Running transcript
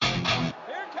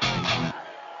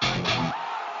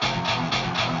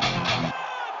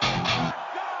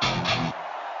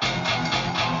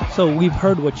So we've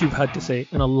heard what you've had to say,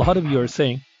 and a lot of you are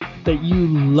saying that you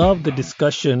love the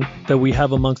discussion that we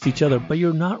have amongst each other, but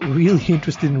you're not really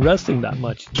interested in wrestling that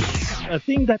much. A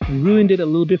thing that ruined it a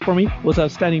little bit for me was I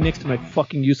was standing next to my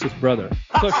fucking useless brother.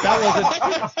 So if that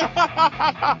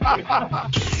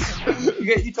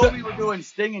wasn't... You told me we were doing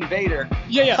Sting and Vader.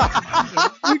 Yeah.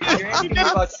 You're asking me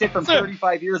about shit from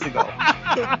 35 years ago.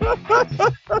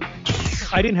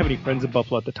 I didn't have any friends in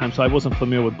Buffalo at the time, so I wasn't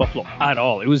familiar with Buffalo at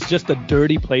all. It was just a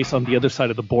dirty place on the other side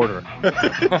of the border.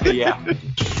 Yeah.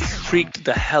 Freaked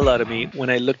the hell out of me when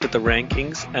I looked at the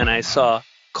rankings and I saw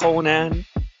Conan,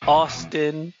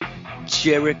 Austin,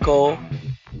 Jericho,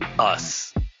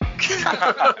 us.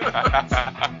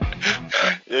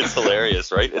 It's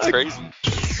hilarious, right? It's crazy.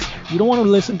 You don't want to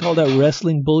listen to all that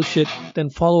wrestling bullshit? Then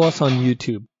follow us on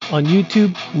YouTube. On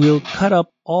YouTube, we'll cut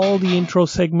up all the intro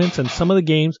segments and some of the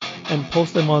games and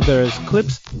post them on there as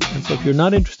clips. And so if you're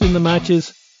not interested in the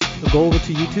matches, go over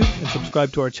to YouTube and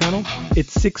subscribe to our channel.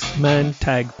 It's 6-Man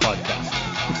Tag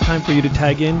Podcast. It's time for you to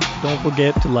tag in. Don't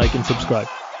forget to like and subscribe.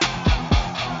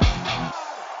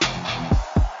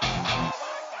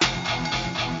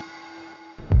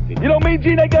 You know, Mean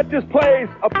Gene, they got this place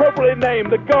appropriately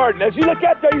named The Garden. As you look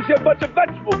out there, you see a bunch of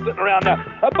vegetables sitting around there.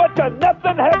 A bunch of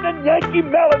nothing-having Yankee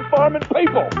melon farming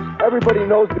people. Everybody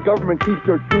knows the government keeps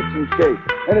their troops in shape.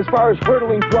 And as far as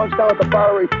hurdling drunks down at the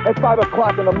Bowery at 5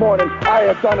 o'clock in the morning, I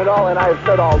have done it all, and I have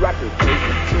set all records.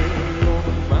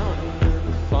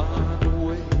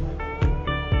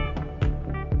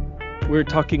 We're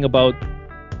talking about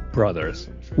brothers.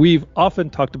 We've often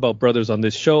talked about brothers on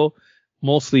this show,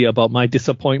 mostly about my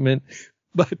disappointment.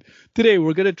 But today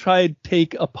we're going to try and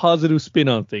take a positive spin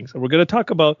on things. And we're going to talk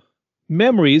about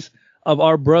memories of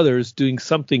our brothers doing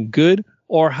something good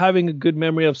or having a good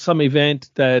memory of some event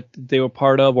that they were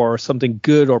part of or something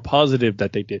good or positive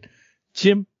that they did.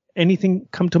 Jim, anything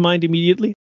come to mind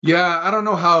immediately? Yeah, I don't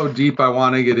know how deep I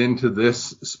want to get into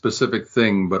this specific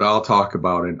thing, but I'll talk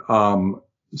about it.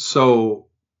 So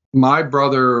my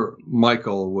brother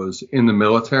Michael was in the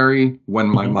military when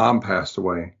my mom passed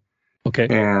away. Okay.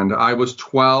 And I was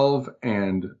 12,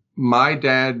 and my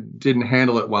dad didn't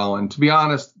handle it well. And to be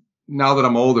honest, now that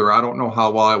I'm older, I don't know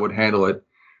how well I would handle it.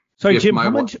 Sorry, Jim, how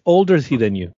much older is he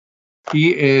than you?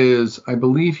 He is, I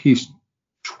believe he's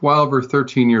 12 or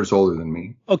 13 years older than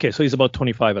me. Okay, so he's about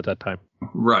 25 at that time.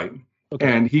 Right. Okay.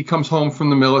 And he comes home from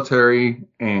the military,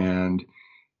 and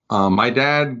my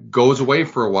dad goes away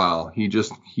for a while. He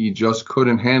just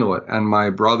couldn't handle it. And my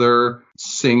brother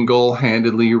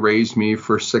single-handedly raised me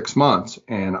for 6 months.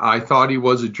 And I thought he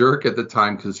was a jerk at the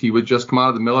time because he would just come out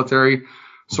of the military.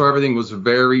 So everything was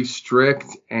very strict,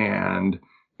 and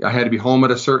I had to be home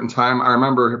at a certain time. I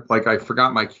remember, I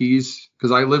forgot my keys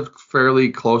because I lived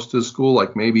fairly close to the school,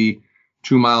 maybe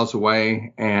 2 miles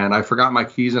away. And I forgot my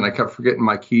keys, and I kept forgetting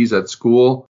my keys at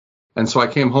school. And so I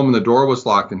came home and the door was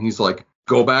locked, and he's like,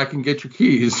 "Go back and get your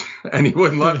keys." And he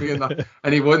wouldn't let me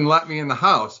in the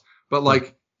house.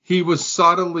 But he was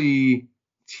subtly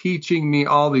teaching me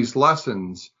all these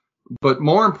lessons. But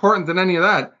more important than any of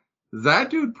that, that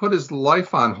dude put his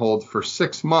life on hold for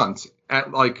 6 months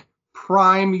at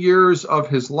prime years of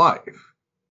his life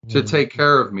to take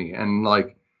care of me. And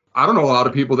I don't know a lot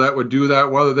of people that would do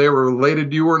that, whether they were related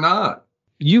to you or not.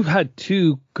 You've had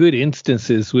two good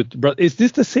instances with is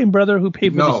this the same brother who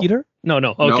paid for the heater? No.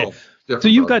 Okay. No, so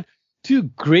you've got two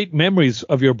great memories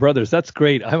of your brothers. That's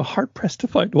great. I'm hard pressed to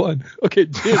find one. Okay,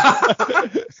 Jim.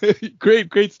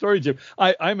 great story, Jim.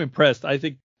 I'm impressed. I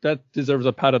think that deserves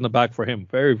a pat on the back for him.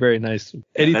 Very, very nice.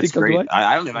 Anything that's great.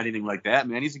 I I don't have anything like that,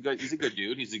 man. He's a good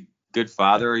dude. He's a good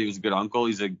father. He was a good uncle.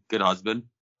 He's a good husband.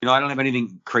 I don't have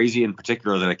anything crazy in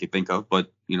particular that I could think of,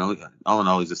 but all in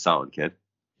all, he's a solid kid.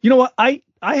 You know what? I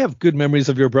have good memories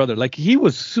of your brother. He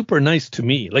was super nice to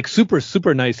me. Super,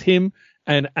 super nice. Him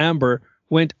and Amber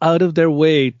went out of their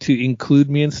way to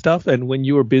include me and stuff. And when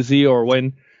you were busy or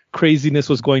when craziness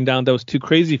was going down that was too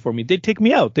crazy for me, they'd take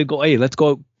me out. They'd go, "Hey, let's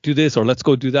go do this, or let's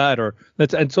go do that, or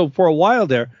let's." And so for a while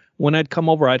there, when I'd come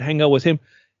over, I'd hang out with him.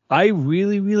 I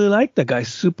really, really liked the guy.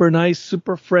 Super nice,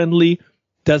 super friendly.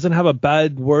 Doesn't have a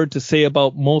bad word to say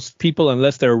about most people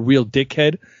unless they're a real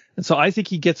dickhead. And so I think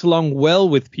he gets along well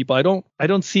with people. I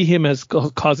don't see him as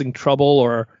causing trouble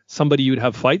or somebody you'd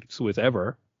have fights with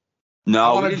ever.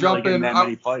 No, we didn't really get in that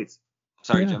many fights.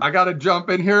 Sorry, Jim. I got to jump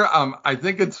in here. I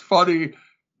think it's funny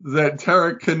that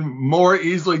Tarek can more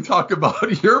easily talk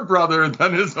about your brother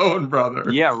than his own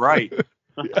brother. Yeah, right.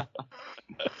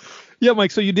 Yeah,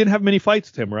 Mike, so you didn't have many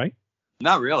fights with him, right?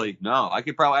 Not really. No, I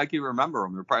could remember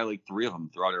them. There were probably 3 of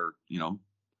them throughout our,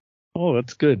 Oh,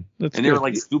 that's good. And they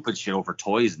were stupid shit over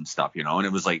toys and stuff, and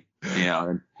it was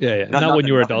Yeah. Not when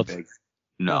you were adults. Big.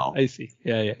 No. I see.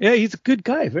 Yeah. He's a good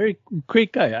guy, very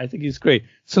great guy. I think he's great.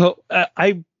 So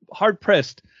I'm hard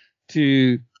pressed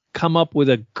to come up with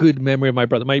a good memory of my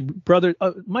brother. My brother,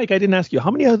 Mike, I didn't ask you,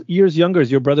 how many years younger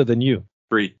is your brother than you?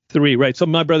 3. 3, right? So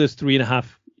my brother's 3.5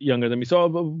 younger than me,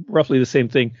 so roughly the same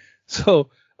thing. So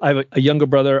I have a younger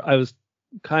brother. I was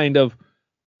kind of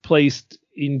placed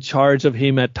in charge of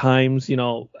him at times,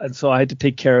 and so I had to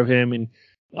take care of him, and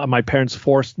my parents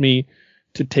forced me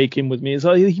to take him with me.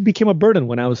 So he became a burden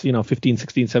when I was, 15,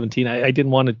 16, 17. I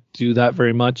didn't want to do that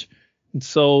very much. And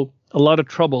so a lot of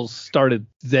troubles started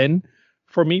then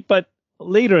for me. But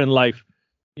later in life,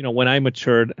 when I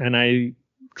matured and I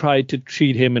tried to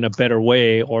treat him in a better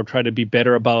way or try to be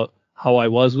better about how I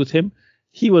was with him,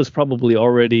 he was probably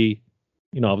already,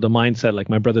 of the mindset, like,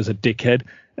 my brother's a dickhead.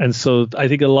 And so I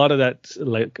think a lot of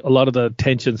the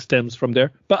tension stems from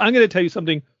there. But I'm going to tell you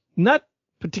something not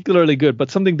particularly good, but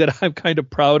something that I'm kind of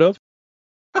proud of.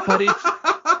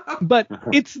 But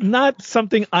it's not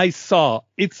something I saw.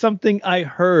 It's something I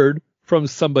heard from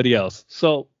somebody else.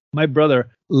 So my brother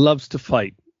loves to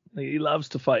fight. He loves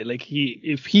to fight. Like,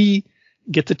 if he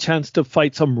gets a chance to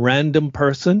fight some random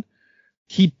person,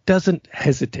 he doesn't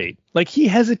hesitate. Like, he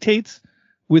hesitates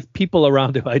with people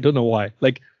around him. I don't know why.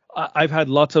 Like, I've had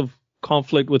lots of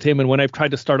conflict with him, and when I've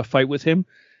tried to start a fight with him,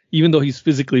 even though he's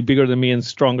physically bigger than me and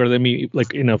stronger than me,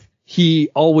 he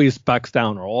always backs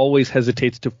down or always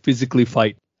hesitates to physically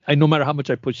fight. No matter how much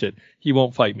I push it, he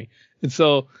won't fight me. And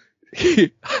so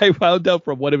I found out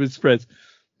from one of his friends.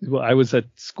 Well, I was at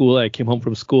school. I came home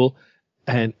from school,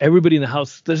 and everybody in the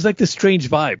house, there's like this strange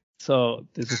vibe. So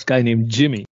there's this guy named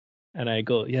Jimmy. And I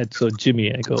go, yeah, so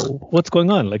Jimmy, I go, what's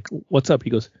going on? Like, what's up? He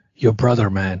goes, your brother,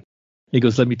 man. He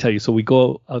goes, let me tell you. So we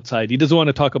go outside. He doesn't want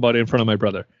to talk about it in front of my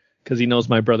brother because he knows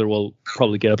my brother will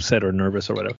probably get upset or nervous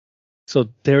or whatever. So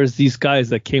there's these guys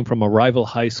that came from a rival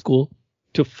high school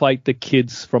to fight the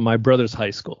kids from my brother's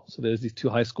high school. So there's these two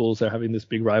high schools. They're having this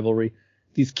big rivalry.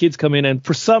 These kids come in, and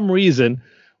for some reason,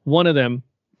 one of them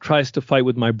tries to fight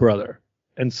with my brother.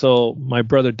 And so my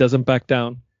brother doesn't back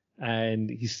down, and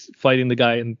he's fighting the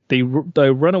guy, and they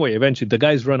run away. Eventually, the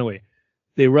guys run away.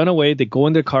 They run away. They go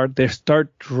in their car. They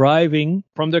start driving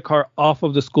from their car off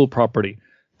of the school property.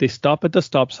 They stop at the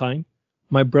stop sign.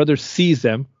 My brother sees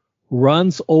them,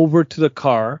 runs over to the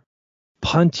car,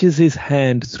 punches his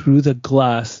hand through the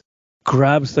glass,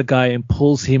 grabs the guy and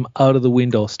pulls him out of the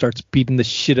window, starts beating the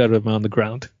shit out of him on the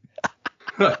ground.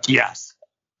 Yes.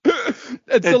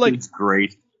 And so, like, dude's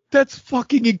great. That's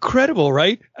fucking incredible,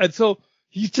 right? And so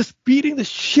he's just beating the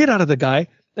shit out of the guy,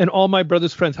 and all my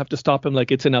brother's friends have to stop him,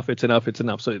 like, it's enough.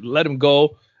 So they let him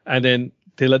go, and then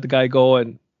they let the guy go,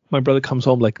 and my brother comes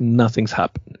home like nothing's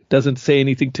happened. Doesn't say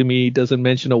anything to me, doesn't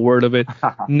mention a word of it,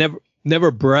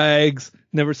 never brags,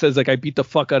 never says, like, I beat the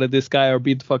fuck out of this guy or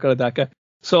beat the fuck out of that guy.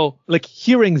 So, like,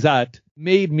 hearing that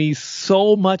made me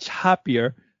so much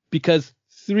happier, because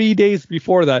 3 days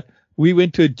before that, we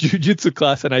went to a jiu-jitsu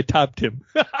class and I tapped him.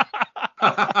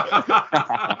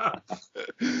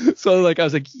 So, like, I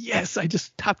was like, yes, I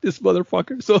just tapped this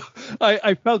motherfucker. So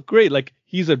I felt great. Like,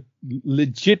 he's a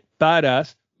legit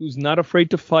badass who's not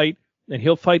afraid to fight, and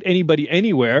he'll fight anybody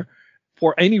anywhere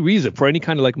for any reason, for any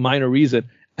kind of, like, minor reason,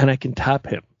 and I can tap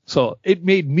him. So it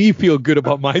made me feel good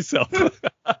about myself.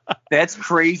 That's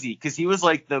crazy, because he was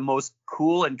like the most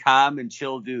cool and calm and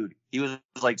chill dude. He was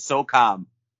like so calm.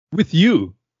 With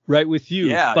you. Right, with you.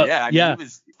 Yeah, but, yeah. I mean, he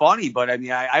was funny, but I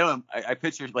mean, I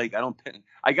pictured, like,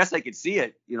 I guess I could see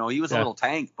it. He was a little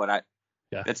tank, but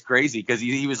that's crazy, because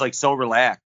he was like so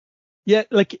relaxed. Yeah,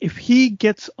 like, if he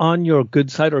gets on your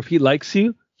good side or if he likes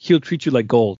you, he'll treat you like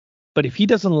gold. But if he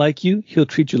doesn't like you, he'll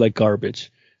treat you like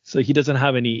garbage. So he doesn't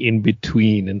have any in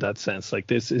between in that sense. Like,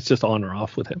 this, it's just on or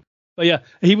off with him. But yeah,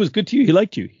 he was good to you. He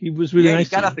liked you. He was really nice.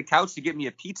 He got off the couch to get me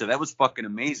a pizza. That was fucking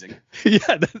amazing.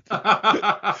 Yeah,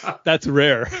 that's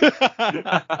rare.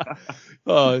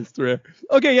 Oh, it's rare.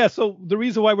 Okay, yeah. So the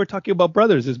reason why we're talking about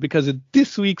brothers is because in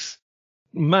this week's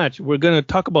match, we're going to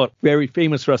talk about very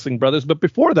famous wrestling brothers. But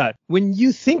before that, when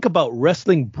you think about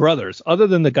wrestling brothers, other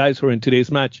than the guys who are in today's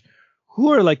match,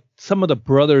 who are, like, some of the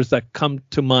brothers that come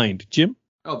to mind? Jim?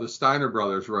 Oh, the Steiner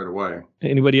brothers right away.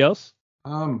 Anybody else?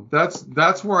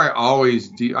 That's where I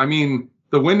always I mean,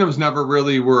 the Wyndhams never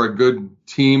really were a good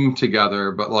team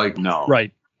together, but, like, no,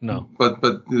 right, no, but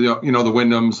the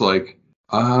Wyndhams, like,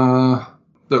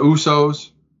 the Usos,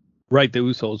 right, the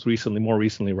Usos more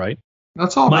recently, right?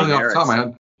 That's all really off the top of my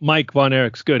head. Mike Von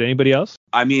Erich's good. Anybody else?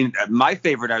 I mean, my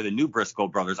favorite are the new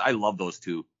Brisco brothers. I love those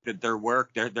two. Their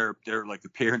work, their like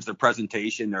appearance, their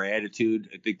presentation, their attitude.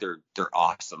 I think they're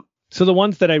awesome. So the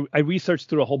ones that I researched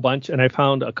through a whole bunch, and I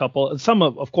found a couple. Some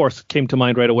of course came to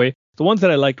mind right away. The ones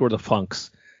that I liked were the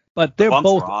Funks. but they're Bumps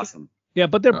both were awesome. Yeah,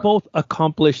 but they're both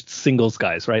accomplished singles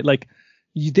guys, right? Like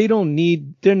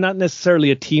they're not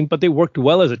necessarily a team, but they worked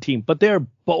well as a team. But they're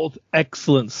both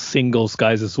excellent singles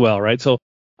guys as well, right? So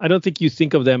I don't think you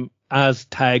think of them as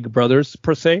tag brothers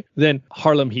per se. Then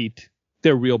Harlem Heat,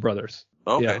 they're real brothers.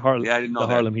 Okay. Yeah, I didn't know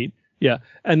that. Harlem Heat. Yeah,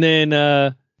 and then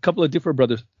a couple of different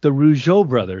brothers, the Rougeau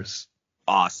brothers.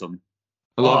 Awesome.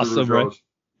 I love the Awesome, right? Rougeaus.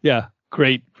 Yeah,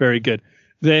 great, very good.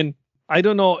 Then I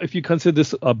don't know if you consider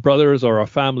this a brothers or a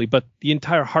family, but the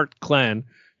entire Hart clan,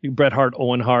 Bret Hart,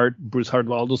 Owen Hart, Bruce Hart,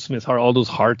 Aldo Smith Hart, all those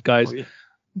Hart guys. Oh, yeah.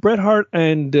 Bret Hart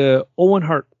and Owen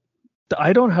Hart,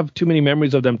 I don't have too many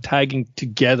memories of them tagging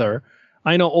together.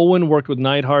 I know Owen worked with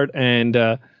Neidhart and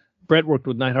Bret worked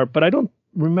with Neidhart, but I don't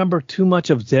remember too much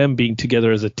of them being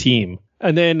together as a team.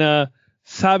 And then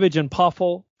Savage and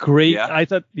Poffel, great. Yeah. I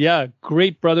thought,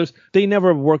 great brothers. They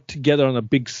never worked together on a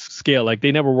big scale. Like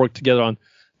they never worked together on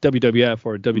WWF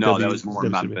or WWE. No, that was more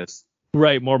WCW. Memphis.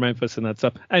 Right, more Memphis and that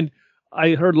stuff. And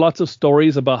I heard lots of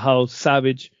stories about how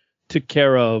Savage took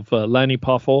care of Lanny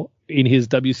Poffel in his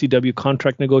WCW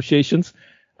contract negotiations.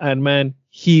 And man,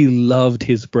 he loved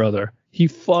his brother. He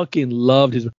fucking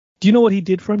loved his. Do you know what he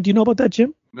did for him? Do you know about that,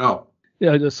 Jim? No.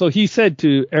 Yeah. So he said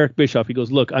to Eric Bischoff, he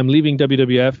goes, look, I'm leaving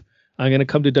WWF. I'm going to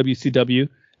come to WCW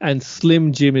and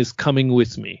Slim Jim is coming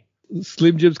with me.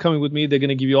 Slim Jim's coming with me. They're going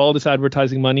to give you all this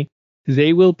advertising money.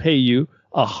 They will pay you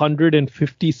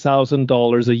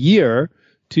 $150,000 a year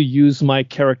to use my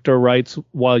character rights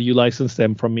while you license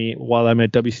them from me while I'm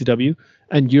at WCW.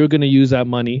 And you're going to use that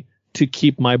money to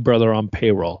keep my brother on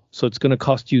payroll. So it's going to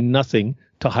cost you nothing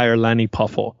to hire Lanny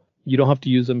Poffel. You don't have to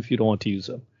use them if you don't want to use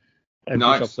them. And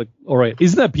Nice. Bischoff's like, all right.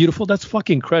 Isn't that beautiful? That's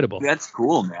fucking incredible. That's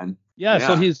cool, man. Yeah,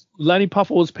 so Lanny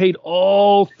Poffel was paid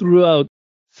all throughout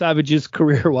Savage's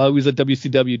career while he was at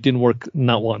WCW. Didn't work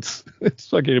not once. It's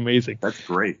fucking amazing. That's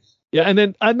great. Yeah, and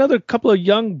then another couple of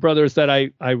young brothers that I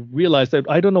realized that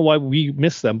I don't know why we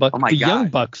missed them, but Oh my the God. Young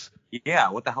Bucks. Yeah,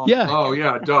 what the hell? Yeah. Oh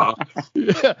yeah, duh.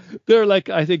 Yeah, they're like,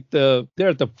 I think they're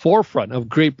at the forefront of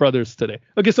great brothers today.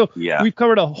 Okay, so Yeah. we've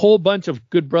covered a whole bunch of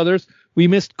good brothers. We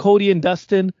missed Cody and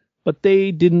Dustin, but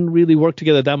they didn't really work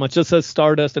together that much. Just as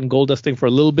Stardust and Goldusting for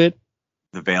a little bit.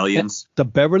 The Valiants. The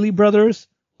Beverly Brothers,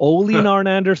 Ole and Arn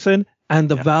Anderson, and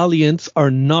the Valiants are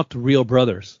not real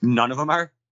brothers. None of them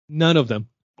are? None of them.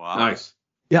 Wow. Nice.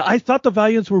 Yeah, I thought the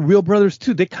Valiants were real brothers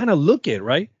too. They kind of look it,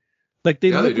 right? Like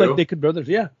they Yeah, look they like do. they could brothers.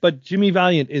 Yeah, but Jimmy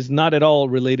Valiant is not at all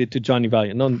related to Johnny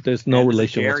Valiant. No, there's no And there's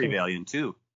relation. Gerry whatsoever. Valiant,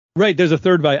 too. Right, there's a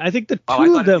third Valiant. I think the Oh, I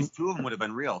two thought of them, at least two of them would have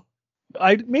been real.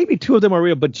 maybe two of them are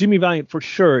real, but Jimmy Valiant for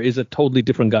sure is a totally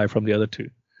different guy from the other two.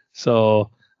 So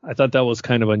I thought that was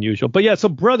kind of unusual. But yeah, so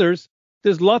brothers,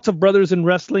 there's lots of brothers in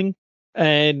wrestling,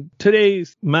 and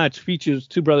today's match features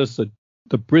two brothers, the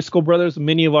Brisco brothers.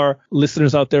 Many of our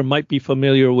listeners out there might be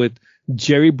familiar with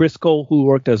Gerry Brisco, who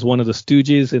worked as one of the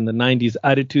Stooges in the 90s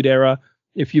Attitude Era.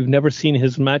 If you've never seen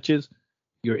his matches,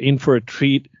 you're in for a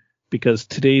treat because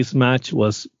today's match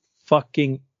was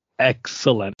fucking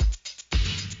excellent.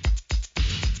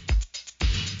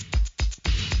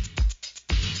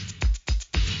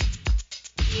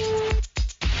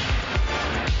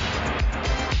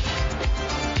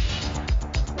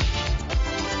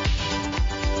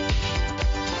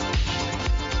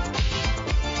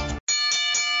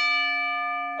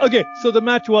 Okay, so the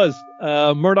match was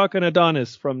Murdoch and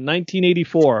Adonis from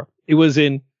 1984. It was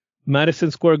in Madison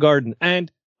Square Garden.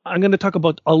 And I'm going to talk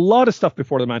about a lot of stuff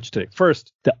before the match today.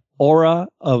 First, the aura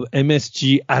of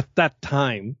MSG at that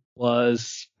time was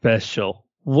special.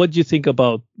 What did you think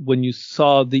about when you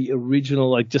saw the original,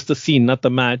 like just the scene, not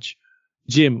the match?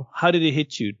 Jim, how did it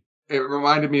hit you? It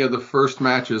reminded me of the first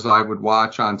matches I would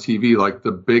watch on TV, like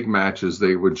the big matches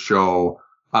they would show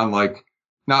on like,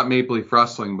 not Maple Leaf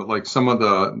Wrestling, but like some of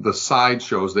the side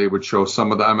shows they would show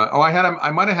some of the,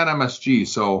 I might have had MSG.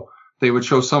 So they would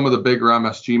show some of the bigger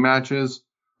MSG matches.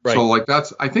 Right. So like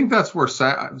I think that's where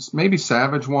maybe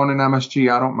Savage won in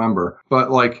MSG. I don't remember,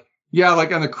 but like, yeah,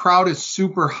 like, and the crowd is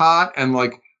super hot and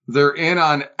like they're in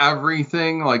on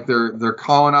everything. Like they're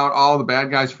calling out all the bad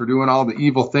guys for doing all the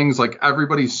evil things. Like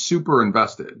everybody's super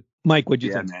invested. Mike, what'd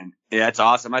you think? Man. Yeah, it's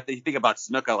awesome. I think about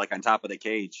Snuka like on top of the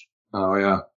cage. Oh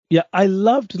yeah. Yeah, I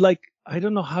loved, like, I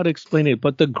don't know how to explain it,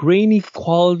 but the grainy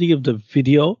quality of the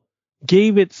video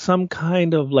gave it some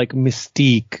kind of like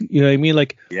mystique. You know what I mean?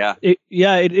 Like, Yeah.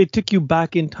 It took you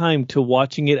back in time to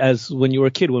watching it as when you were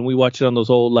a kid, when we watched it on those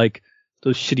old, like,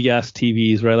 those shitty ass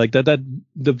TVs, right? Like that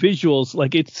the visuals,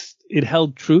 like it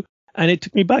held true, and it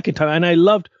took me back in time. And I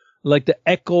loved like the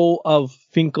echo of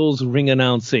Finkel's ring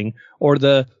announcing, or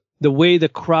the way the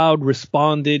crowd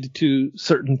responded to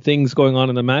certain things going on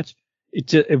in the match.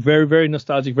 It's a very, very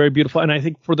nostalgic, very beautiful. And I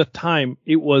think for the time,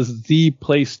 it was the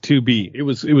place to be. It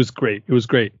was great. It was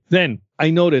great. Then I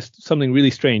noticed something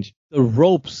really strange. The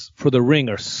ropes for the ring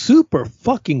are super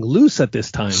fucking loose at this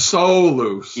time. So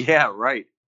loose. Yeah, right.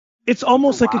 It's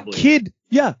almost like wobbly. a kid.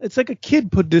 Yeah, it's like a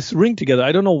kid put this ring together.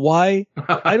 I don't know why.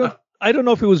 I don't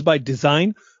know if it was by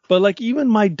design, but like even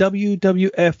my WWF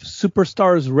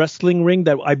Superstars wrestling ring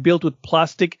that I built with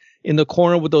plastic in the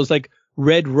corner with those like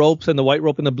red ropes and the white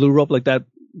rope and the blue rope, like that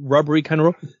rubbery kind of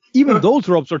rope. Even those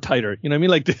ropes are tighter. You know what I mean?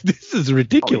 Like this is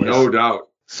ridiculous. Oh, no doubt.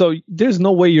 So there's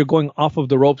no way you're going off of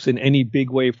the ropes in any big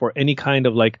way for any kind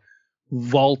of like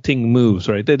vaulting moves,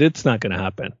 right? It's not going to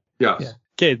happen. Yes. Yeah.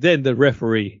 Okay, then the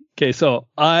referee. Okay, so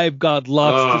I've got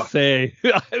lots to say.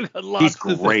 I've got lots He's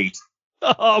to great. say.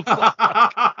 Oh,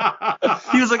 fuck.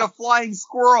 He was like a flying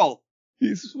squirrel.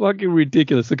 He's fucking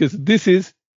ridiculous because this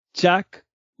is Jack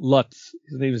Lutz.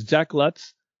 His name is Jack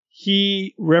Lutz.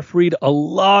 He refereed a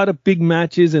lot of big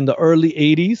matches in the early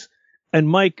 80s. And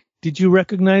Mike, did you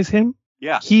recognize him?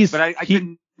 Yeah, but I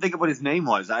couldn't think of what his name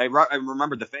was. I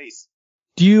remembered the face.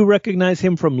 Do you recognize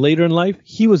him from later in life?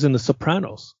 He was in The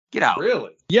Sopranos. Get out.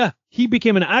 Really? Yeah, he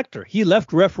became an actor. He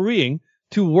left refereeing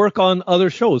to work on other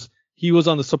shows. He was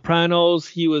on The Sopranos.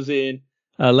 He was in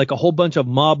like a whole bunch of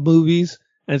mob movies.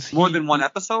 And More than one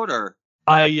episode, or?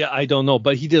 I don't know,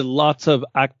 but he did lots of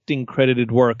acting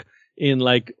credited work in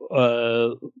like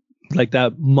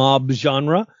that mob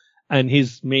genre. And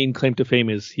his main claim to fame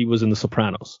is he was in The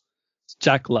Sopranos. It's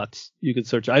Jack Lutz. You can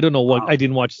search. I don't know what. Wow. I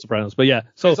didn't watch The Sopranos, but yeah.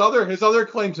 So his other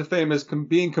claim to fame is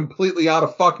being completely out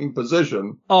of fucking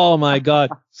position. Oh my God.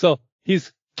 So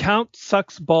he's Count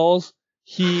Sucks Balls.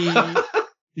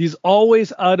 He's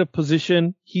always out of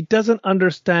position. He doesn't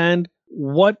understand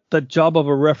what the job of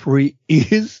a referee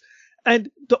is.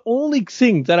 And the only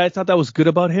thing that I thought that was good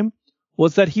about him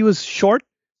was that he was short,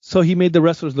 so he made the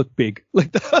wrestlers look big.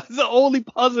 Like that's the only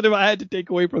positive I had to take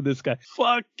away from this guy.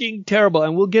 Fucking terrible.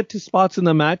 And we'll get to spots in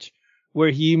the match where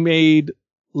he made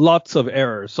lots of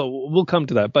errors. So we'll come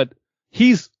to that. But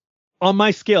he's on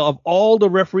my scale of all the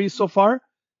referees so far,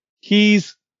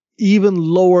 he's even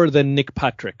lower than Nick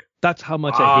Patrick. That's how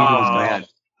much I hated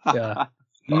this guy. Yeah.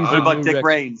 What about Dick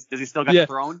Reigns? Does he still got the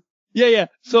throne? Yeah.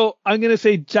 So I'm going to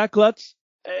say Jack Lutz,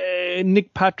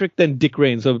 Nick Patrick, then Dick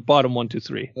Reigns. So bottom 1, 2,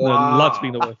 3. Wow. Lutz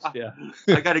being the worst. Yeah.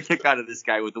 I got a kick out of this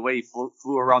guy with the way he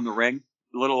flew around the ring.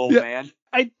 Little old man.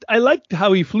 I liked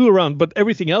how he flew around, but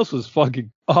everything else was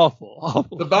fucking awful.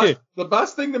 The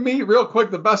best thing to me, real quick,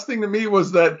 the best thing to me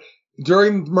was that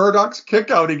during Murdoch's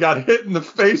kickout, he got hit in the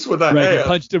face with a hand. He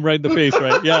punched him right in the face,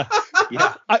 right? Yeah.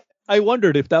 Yeah. I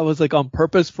wondered if that was like on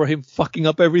purpose for him fucking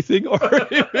up everything, or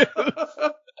you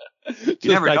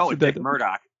never know with Dick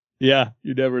Murdoch. Yeah,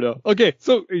 you never know. Okay,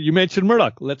 so you mentioned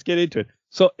Murdoch. Let's get into it.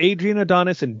 So Adrian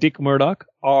Adonis and Dick Murdoch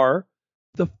are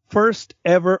the first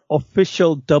ever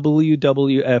official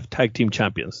WWF Tag Team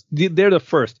Champions. They're the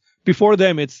first. Before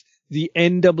them, it's the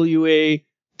NWA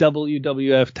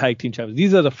WWF Tag Team Champions.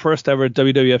 These are the first ever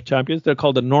WWF champions. They're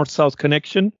called the North-South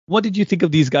Connection. What did you think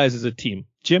of these guys as a team,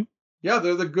 Jim? Yeah,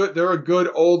 they're a good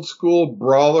old school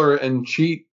brawler and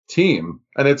cheat team.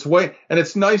 And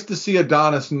it's nice to see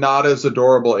Adonis not as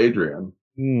adorable Adrian.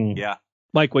 Yeah.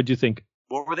 Mike, what'd you think?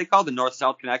 What were they called? The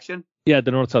North-South Connection? Yeah,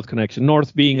 the North-South Connection.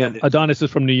 North being Adonis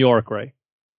is from New York, right?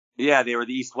 Yeah, they were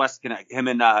the East-West Connection. Him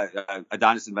and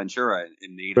Adonis and Ventura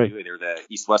in the AWA, they were the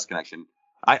East-West Connection.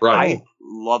 I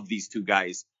love these two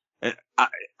guys.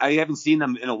 I haven't seen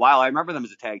them in a while. I remember them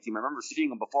as a tag team. I remember seeing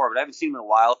them before, but I haven't seen them in a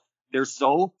while. They're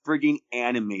so frigging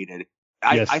animated.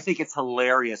 I think it's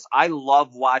hilarious. I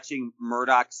love watching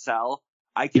Murdoch sell.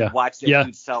 I can watch that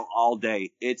dude sell all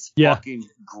day. It's fucking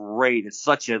great. It's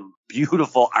such a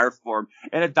beautiful art form.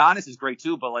 And Adonis is great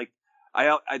too, but like,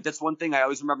 I that's one thing I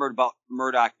always remembered about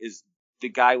Murdoch is the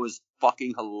guy was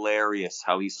fucking hilarious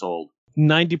how he sold.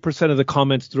 90% of the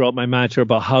comments throughout my match are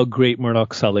about how great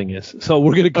Murdoch selling is. So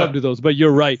we're going to come to those, but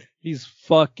you're right. He's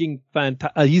fucking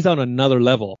fantastic. He's on another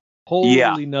level.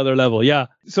 Another level. Yeah.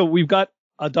 So we've got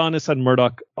Adonis and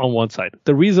Murdoch on one side.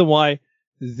 The reason why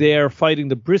they're fighting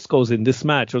the Briscoes in this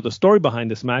match, or the story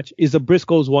behind this match, is the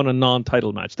Briscoes won a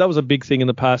non-title match. That was a big thing in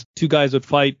the past. Two guys would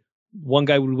fight. One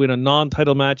guy would win a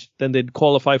non-title match. Then they'd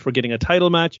qualify for getting a title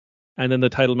match. And then the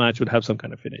title match would have some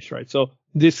kind of finish, right? So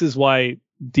this is why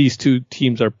these two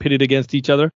teams are pitted against each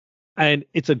other. And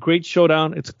it's a great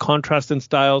showdown. It's a contrast in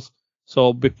styles.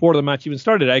 So before the match even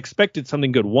started, I expected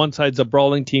something good. One side's a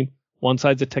brawling team. One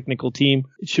side's a technical team.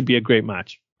 It should be a great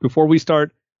match. Before we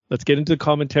start, let's get into the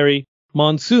commentary.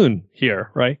 Monsoon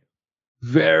here, right?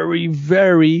 Very,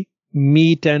 very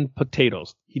meat and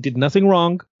potatoes. He did nothing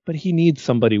wrong, but he needs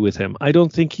somebody with him. I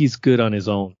don't think he's good on his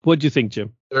own. What do you think,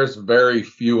 Jim? There's very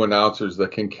few announcers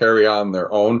that can carry on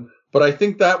their own, but I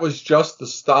think that was just the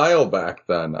style back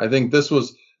then. I think this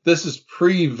is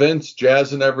pre-Vince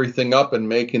jazzing everything up and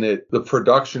making it the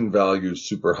production value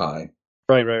super high.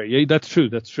 Right. Yeah, that's true.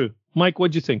 Mike,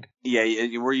 what'd you think? Yeah,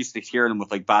 we're used to hearing him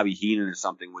with like Bobby Heenan or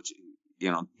something, which,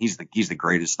 he's the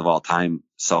greatest of all time.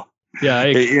 So,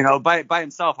 yeah, by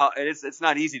himself, it's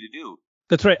not easy to do.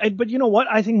 That's right. But you know what?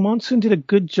 I think Monsoon did a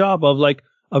good job of like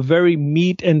a very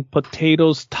meat and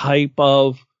potatoes type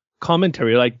of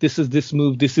commentary. Like, this is this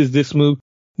move. This is this move.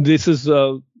 This is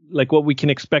like what we can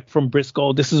expect from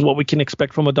Brisco. This is what we can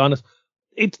expect from Adonis.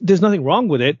 There's nothing wrong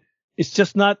with it. It's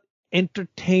just not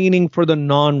entertaining for the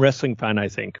non-wrestling fan, I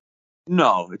think.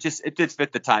 No, it did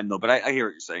fit the time though. But I hear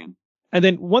what you're saying. And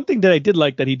then one thing that I did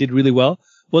like that he did really well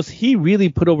was he really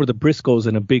put over the Briscoes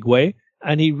in a big way.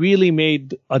 And he really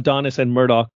made Adonis and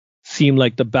Murdoch seem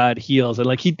like the bad heels. And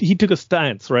like he took a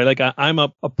stance, right? Like I'm a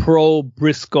pro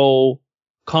Brisco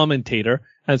commentator.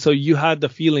 And so you had the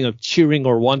feeling of cheering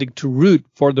or wanting to root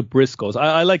for the Briscoes.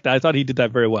 I like that. I thought he did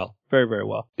that very well. Very, very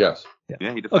well. Yes.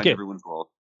 Yeah, he defined everyone's role.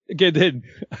 Okay, then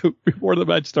before the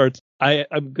match starts,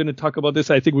 I'm going to talk about this.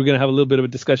 I think we're going to have a little bit of a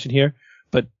discussion here.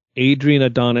 But Adrian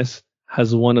Adonis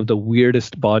has one of the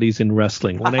weirdest bodies in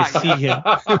wrestling. When I see him,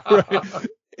 right,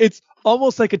 it's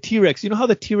almost like a T-Rex. You know how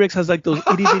the T-Rex has like those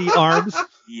itty bitty arms?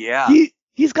 Yeah.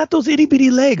 He's got those itty bitty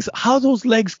legs. How those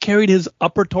legs carried his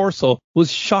upper torso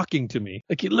was shocking to me.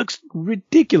 Like, it looks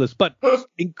ridiculous, but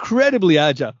incredibly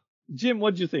agile. Jim,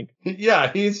 what'd you think?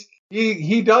 Yeah,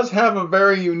 he does have a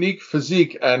very unique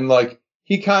physique, and like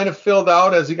he kind of filled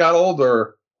out as he got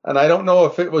older. And I don't know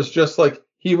if it was just like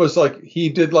he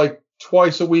did like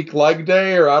twice a week leg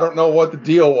day, or I don't know what the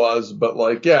deal was, but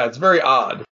like, yeah, it's very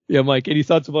odd. Yeah, Mike, any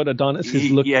thoughts about Adonis?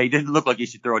 Yeah, he didn't look like he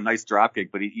should throw a nice drop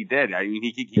kick, but he did. I mean,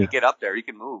 he could get up there. He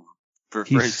can move for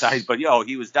his size. But,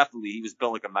 he was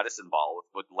built like a medicine ball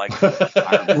with legs.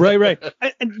 Right.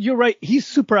 And you're right. He's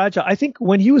super agile. I think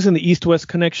when he was in the East-West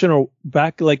connection or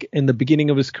back like in the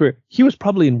beginning of his career, he was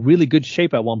probably in really good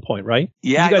shape at one point, right?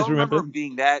 Yeah, you guys remember him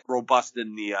being that robust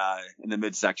in the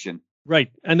midsection.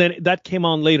 Right. And then that came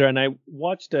on later. And I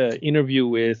watched an interview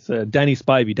with Danny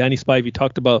Spivey. Danny Spivey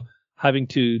talked about having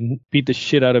to beat the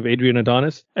shit out of Adrian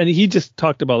Adonis. And he just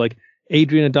talked about like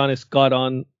Adrian Adonis got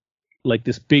on like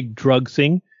this big drug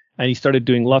thing and he started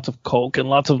doing lots of coke and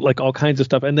lots of like all kinds of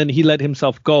stuff. And then he let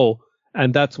himself go.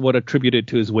 And that's what attributed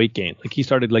to his weight gain. Like he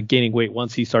started like gaining weight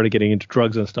once he started getting into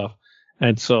drugs and stuff.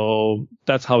 And so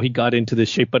that's how he got into this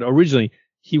shape. But originally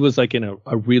he was like in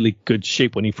a really good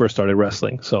shape when he first started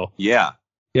wrestling. So yeah.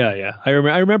 I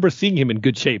remember seeing him in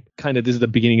good shape. Kind of this is the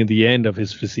beginning and the end of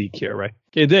his physique here, right?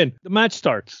 Okay, then the match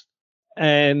starts.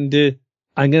 And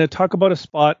I'm going to talk about a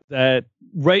spot that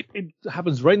it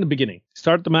happens right in the beginning.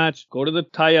 Start the match, go to the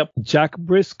tie-up. Jack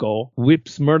Brisco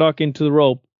whips Murdoch into the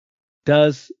rope,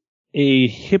 does a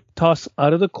hip toss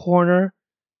out of the corner,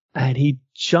 and he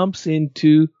jumps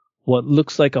into what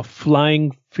looks like a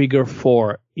flying figure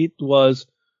four. It was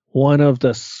one of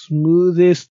the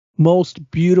smoothest, most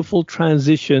beautiful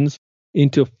transitions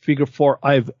into figure four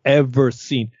I've ever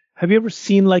seen. Have you ever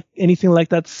seen like anything like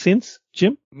that since,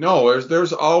 Jim? No,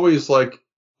 there's always like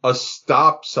a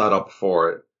stop setup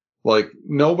for it. Like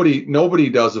nobody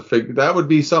does a figure. That would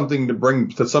be something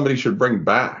that somebody should bring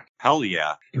back. Hell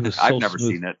yeah. I've never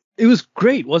seen it. It was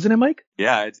great, wasn't it, Mike?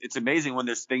 Yeah, it's amazing when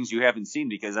there's things you haven't seen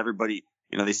because everybody,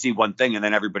 they see one thing and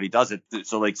then everybody does it.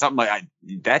 So like something like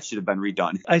that should have been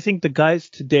redone. I think the guys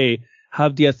today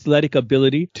have the athletic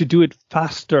ability to do it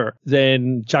faster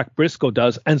than Jack Brisco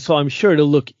does. And so I'm sure it'll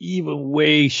look even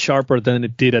way sharper than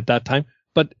it did at that time.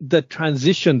 But the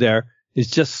transition there is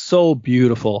just so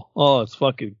beautiful. Oh, it's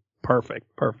fucking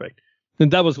perfect.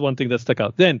 And that was one thing that stuck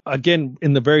out. Then again,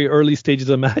 in the very early stages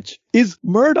of the match, is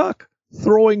Murdoch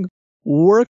throwing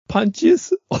work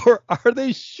punches or are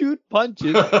they shoot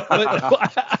punches?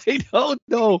 I don't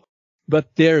know,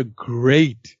 but they're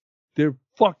great. They're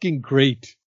fucking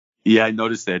great. Yeah, I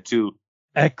noticed that too.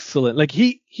 Excellent. Like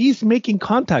he's making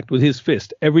contact with his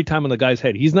fist every time on the guy's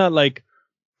head. He's not like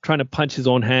trying to punch his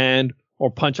own hand or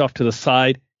punch off to the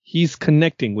side. He's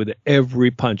connecting with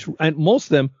every punch, and most of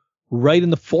them right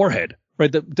in the forehead,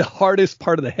 right? The hardest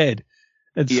part of the head.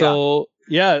 And so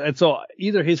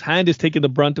either his hand is taking the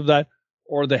brunt of that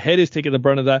or the head is taking the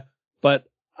brunt of that. But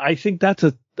I think that's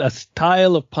a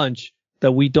style of punch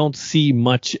that we don't see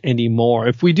much anymore.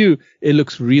 If we do, it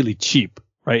looks really cheap.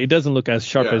 Right, it doesn't look as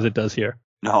sharp as it does here.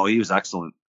 No, he was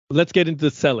excellent. Let's get into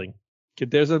the selling. Okay,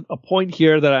 there's a point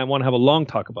here that I want to have a long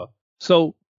talk about.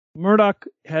 So Murdoch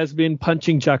has been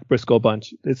punching Jack Brisco a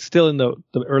bunch. It's still in the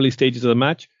early stages of the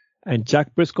match, and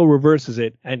Jack Brisco reverses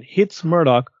it and hits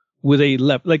Murdoch with a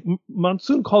left. Like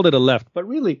Monsoon called it a left, but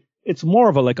really it's more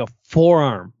of a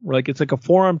forearm. Like it's like a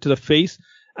forearm to the face.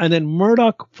 And then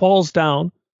Murdoch falls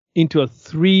down into a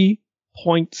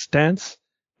 3-point stance.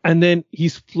 And then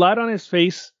he's flat on his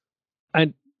face.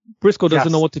 And Brisco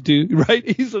doesn't know what to do, right?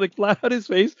 He's like flat on his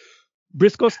face.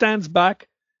 Brisco stands back.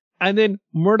 And then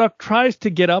Murdoch tries to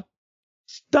get up,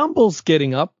 stumbles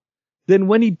getting up. Then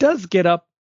when he does get up,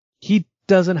 he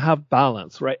doesn't have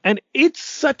balance, right? And it's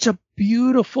such a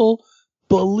beautiful,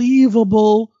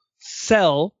 believable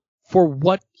sell for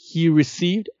what he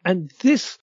received. And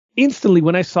this, instantly,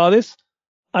 when I saw this,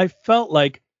 I felt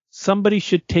like somebody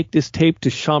should take this tape to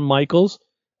Shawn Michaels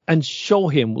and show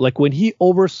him, like when he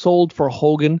oversold for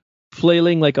Hogan,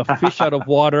 flailing like a fish out of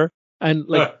water and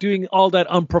like doing all that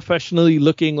unprofessionally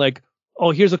looking like,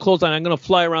 oh, here's a clothesline, I'm going to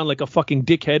fly around like a fucking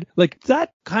dickhead. Like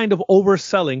that kind of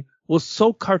overselling was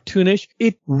so cartoonish,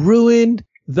 it ruined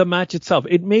the match itself.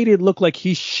 It made it look like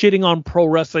he's shitting on pro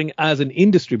wrestling as an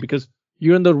industry because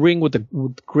you're in the ring with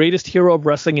the greatest hero of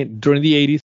wrestling during the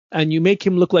 80s, and you make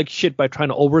him look like shit by trying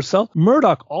to oversell.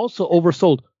 Murdoch also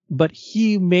oversold, but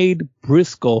he made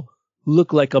Brisco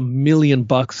look like $1 million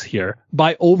here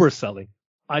by overselling.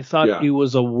 I thought it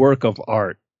was a work of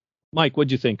art. Mike,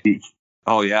 what'd you think?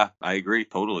 Oh, yeah, I agree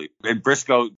totally. And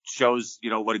Brisco shows,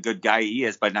 what a good guy he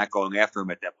is by not going after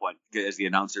him at that point. As the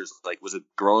announcers, was it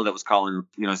Gorilla that was calling,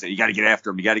 saying, you got to get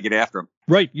after him. You got to get after him.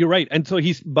 Right. You're right. And so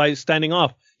by standing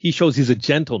off, he shows he's a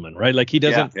gentleman, right? Like he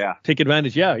doesn't take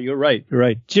advantage. Yeah, you're right. You're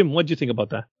right. Jim, what'd you think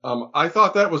about that? I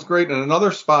thought that was great. And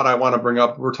another spot I want to bring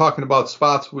up, we're talking about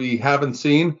spots we haven't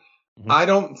seen. Mm-hmm. I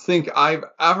don't think I've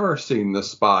ever seen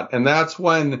this spot. And that's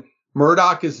when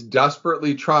Murdoch is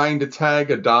desperately trying to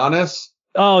tag Adonis.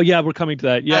 Oh, yeah, we're coming to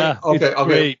that. Yeah. Okay.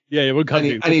 Great. Yeah, we're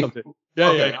coming to it.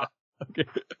 Yeah. Okay.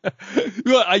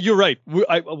 Well, you're right.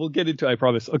 We'll get into it, I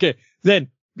promise. Okay. Then,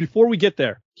 before we get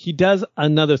there, he does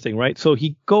another thing, right? So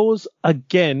he goes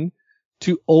again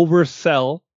to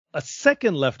oversell a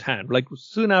second left hand, like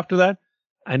soon after that,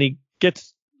 and he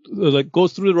goes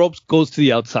through the ropes, goes to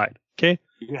the outside. Okay.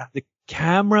 Yeah. The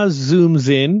camera zooms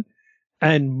in,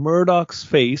 and Murdoch's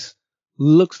face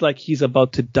looks like he's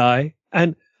about to die.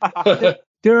 And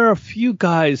there are a few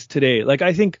guys today. Like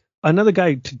I think another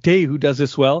guy today who does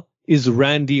this well is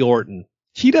Randy Orton.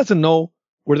 He doesn't know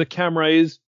where the camera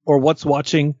is or what's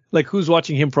watching, like who's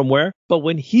watching him from where. But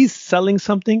when he's selling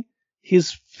something,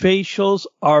 his facials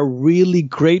are really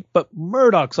great. But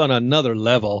Murdoch's on another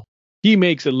level. He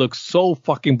makes it look so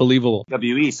fucking believable.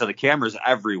 WE, so the camera's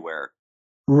everywhere.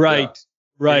 Right. Yeah.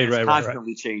 Right.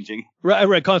 Constantly changing.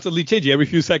 Right. Constantly changing every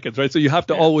few seconds, right? So you have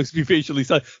to always be facially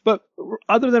silent. But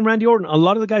other than Randy Orton, a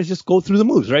lot of the guys just go through the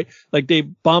moves, right? Like they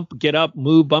bump, get up,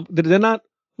 move, bump. They're not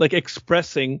like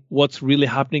expressing what's really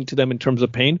happening to them in terms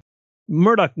of pain.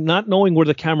 Murdoch, not knowing where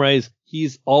the camera is,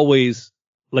 he's always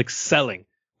like selling,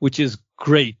 which is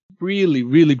great. Really,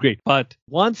 really great. But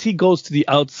once he goes to the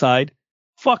outside,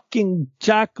 fucking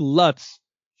Jack Lutz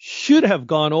should have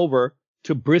gone over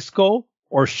to Brisco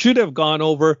or should have gone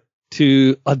over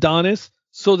to Adonis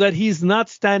so that he's not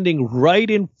standing right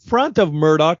in front of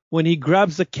Murdoch when he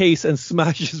grabs the case and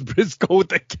smashes Brisco with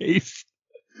the case.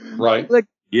 Right. Like,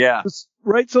 yeah.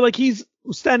 Right. So like he's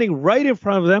standing right in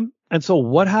front of them. And so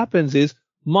what happens is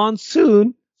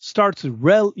Monsoon starts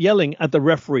yelling at the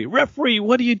referee,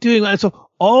 what are you doing? And so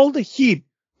all the heat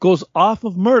goes off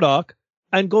of Murdoch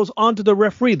and goes onto the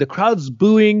referee. The crowd's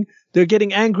booing. They're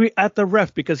getting angry at the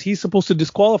ref because he's supposed to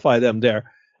disqualify them there.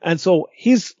 And so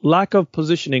his lack of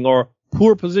positioning or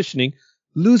poor positioning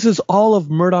loses all of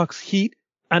Murdoch's heat.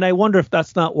 And I wonder if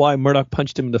that's not why Murdoch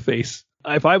punched him in the face.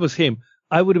 If I was him,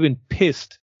 I would have been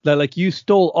pissed that like you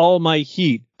stole all my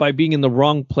heat by being in the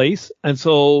wrong place. And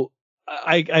so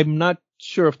I'm not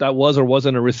sure if that was or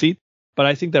wasn't a receipt, but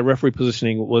I think that referee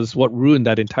positioning was what ruined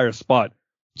that entire spot.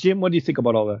 Jim, what do you think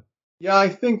about all that? Yeah, I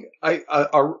think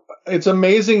it's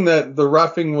amazing that the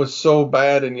reffing was so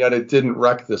bad and yet it didn't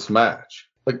wreck this match.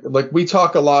 Like we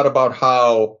talk a lot about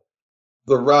how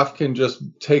the ref can just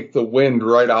take the wind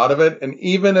right out of it, and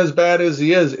even as bad as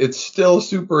he is, it's still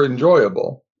super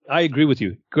enjoyable. I agree with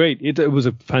you. Great. It was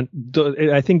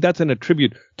I think that's an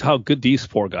attribute to how good these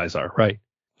four guys are, right?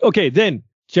 Okay, then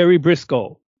Gerry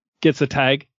Brisco gets a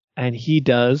tag, and he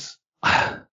does.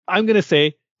 I'm gonna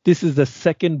say this is the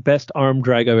second best arm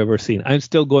drag I've ever seen. I'm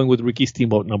still going with Ricky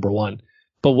Steamboat #1.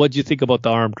 But what do you think about the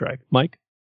arm drag, Mike?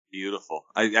 Beautiful.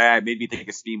 I made me think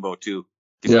of Steamboat too.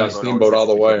 Yeah, Steamboat all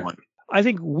the way. I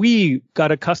think we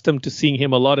got accustomed to seeing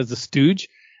him a lot as a stooge,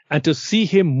 and to see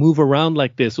him move around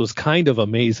like this was kind of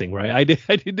amazing, right? I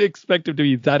didn't expect him to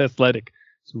be that athletic.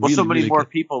 Well, so many more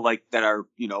people like that are,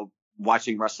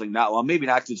 watching wrestling now. Well, maybe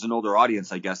not 'cause it's an older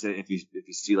audience, I guess, if you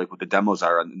see like what the demos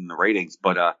are in the ratings.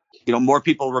 But more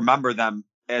people remember them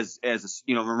as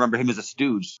remember him as a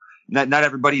stooge. Not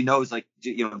everybody knows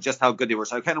just how good they were.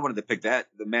 So I kind of wanted to pick the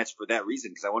match for that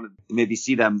reason, because I wanted to maybe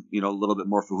see them a little bit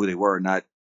more for who they were, not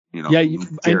and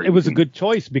it was a good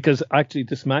choice, because actually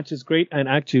this match is great, and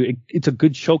actually it's a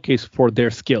good showcase for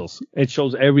their skills. It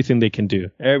shows everything they can do,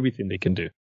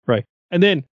 right? And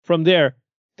then from there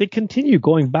they continue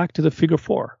going back to the figure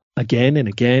four again and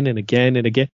again and again and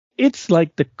again. It's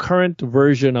like the current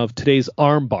version of today's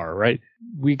armbar, right?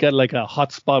 We got like a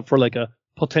hot spot for like a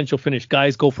potential finish.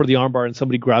 Guys go for the armbar and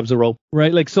somebody grabs a rope,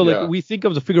 right? Like we think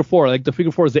of the figure four, like the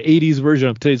figure four is the 80s version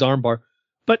of today's armbar.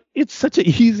 But it's such an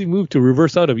easy move to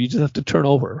reverse out of. You just have to turn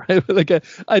over, right?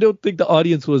 I don't think the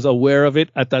audience was aware of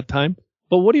it at that time.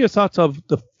 But what are your thoughts of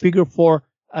the figure four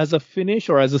as a finish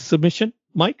or as a submission,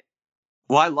 Mike?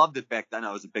 Well, I loved it back then.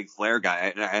 I was a big Flair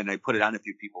guy, and I put it on a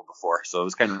few people before, so it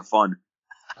was kind of fun.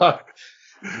 But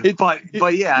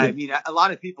yeah, I mean, a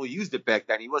lot of people used it back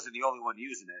then. He wasn't the only one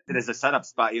using it. As a setup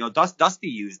spot, Dusty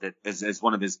used it as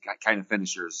one of his kind of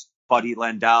finishers. Buddy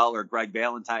Landau or Greg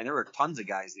Valentine, there were tons of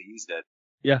guys that used it.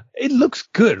 Yeah, it looks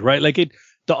good, right? Like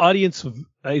the audience,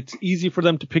 it's easy for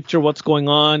them to picture what's going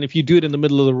on. If you do it in the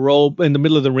middle of the rope, in the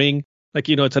middle of the ring,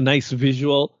 it's a nice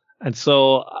visual. And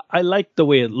so I like the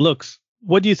way it looks.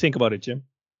 What do you think about it, Jim?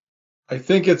 I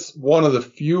think it's one of the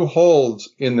few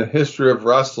holds in the history of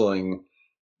wrestling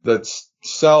that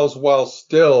sells well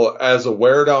still as a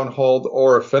wear down hold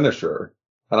or a finisher.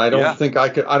 And I don't think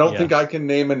I can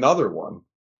name another one.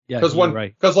 Yeah,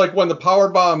 because like when the power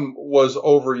bomb was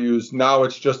overused, now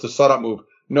it's just a setup move.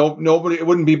 Nobody, it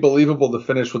wouldn't be believable to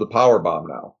finish with a power bomb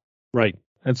now. Right.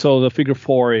 And so the figure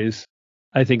four is,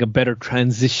 I think, a better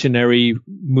transitionary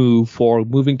move for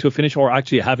moving to a finish or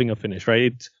actually having a finish, right?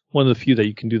 It's one of the few that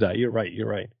you can do that. You're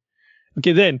right.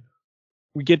 Okay, then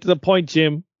we get to the point,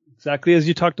 Jim, exactly as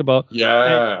you talked about.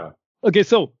 Yeah. Okay,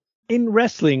 so in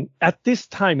wrestling at this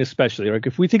time, especially, like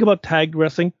if we think about tag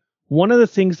wrestling, one of the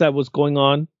things that was going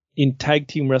on in tag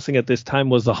team wrestling at this time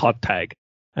was the hot tag.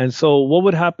 And so what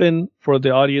would happen, for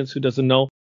the audience who doesn't know,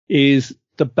 is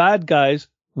the bad guys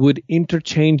would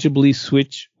interchangeably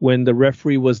switch when the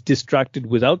referee was distracted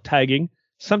without tagging.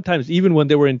 Sometimes even when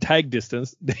they were in tag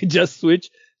distance, they just switch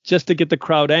just to get the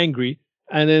crowd angry.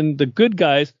 And then the good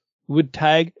guys would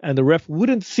tag and the ref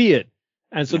wouldn't see it.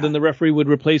 And so then the referee would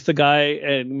replace the guy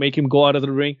and make him go out of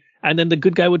the ring. And then the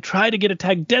good guy would try to get a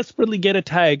tag, desperately get a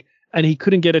tag, and he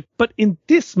couldn't get it. But in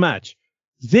this match,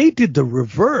 they did the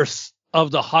reverse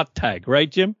of the hot tag, right,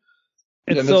 Jim?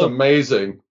 And it's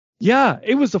amazing. Yeah,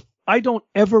 it was I don't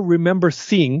ever remember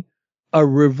seeing a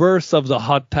reverse of the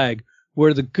hot tag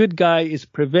where the good guy is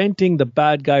preventing the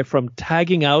bad guy from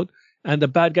tagging out and the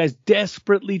bad guy's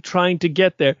desperately trying to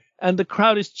get there and the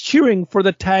crowd is cheering for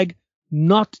the tag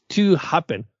not to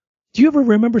happen. Do you ever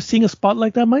remember seeing a spot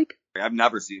like that, Mike? I've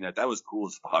never seen that. That was cool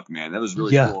as fuck, man. That was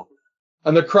really cool.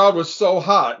 And the crowd was so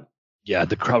hot. Yeah,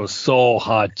 the crowd was so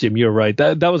hot, Jim. You're right.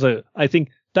 That was I think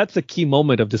that's a key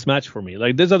moment of this match for me.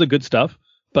 Like, there's other good stuff,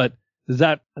 but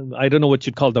that, I don't know what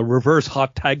you'd call the reverse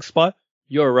hot tag spot.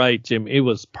 You're right, Jim. It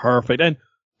was perfect. And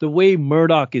the way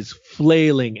Murdoch is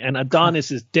flailing and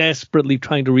Adonis is desperately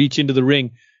trying to reach into the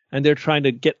ring and they're trying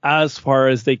to get as far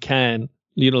as they can.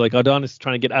 Like Adonis is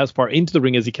trying to get as far into the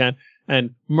ring as he can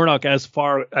and Murdoch as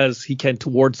far as he can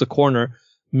towards the corner,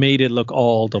 made it look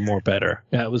all the more better.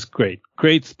 Yeah, it was great.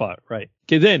 Great spot, right?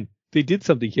 Okay, then they did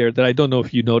something here that I don't know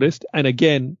if you noticed. And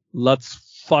again,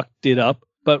 Lutz fucked it up.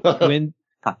 But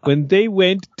when they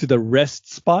went to the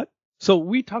rest spot, so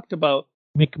we talked about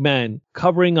McMahon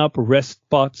covering up rest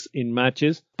spots in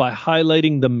matches by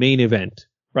highlighting the main event,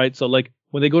 right? So like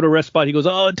when they go to rest spot, he goes,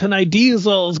 "Oh, tonight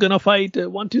Diesel's gonna fight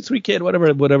 1, 2, 3 Kid,"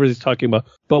 whatever he's talking about.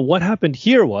 But what happened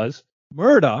here was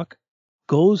Murdoch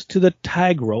goes to the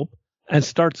tag rope and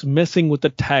starts messing with the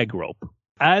tag rope.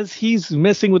 As he's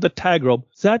messing with the tag rope,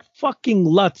 that fucking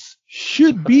Lutz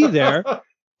should be there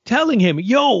telling him,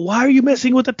 "Yo, why are you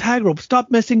messing with the tag rope?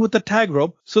 Stop messing with the tag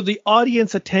rope." So the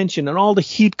audience attention and all the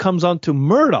heat comes onto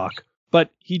Murdoch, but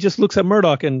he just looks at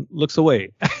Murdoch and looks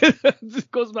away.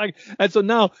 Just goes back. And so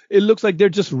now it looks like they're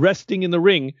just resting in the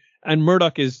ring and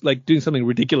Murdoch is like doing something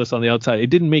ridiculous on the outside.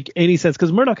 It didn't make any sense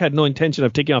because Murdoch had no intention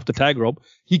of taking off the tag rope.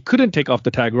 He couldn't take off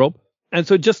the tag rope. And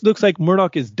so it just looks like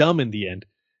Murdoch is dumb in the end.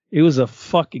 It was a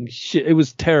fucking shit. It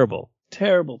was terrible.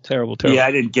 Terrible. Yeah,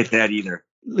 I didn't get that either.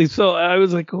 So I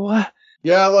was like, what?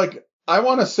 Yeah, like, I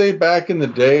want to say back in the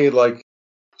day, like,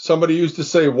 somebody used to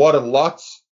say, "What a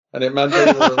Lutz," and it meant they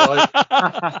were like,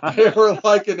 they were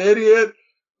like an idiot.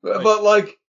 Right. But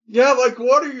like, Yeah, like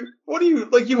what are you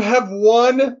like? You have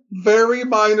one very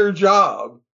minor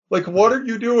job. Like, what are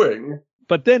you doing?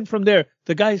 But then from there,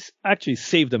 the guys actually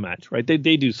save the match, right? They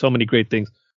do so many great things.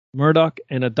 Murdoch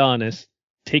and Adonis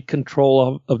take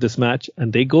control of this match,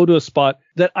 and they go to a spot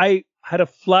that I had a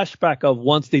flashback of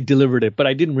once they delivered it, but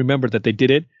I didn't remember that they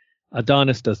did it.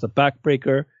 Adonis does the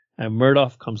backbreaker, and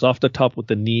Murdoch comes off the top with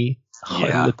the knee. Oh,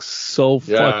 it looks so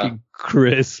fucking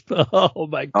crisp. Oh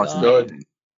my God. That's good.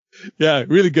 Yeah,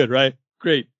 really good, right?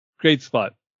 Great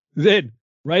spot. Then,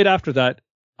 right after that,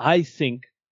 I think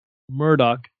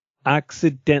Murdoch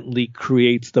accidentally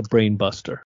creates the brain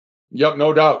buster. Yep,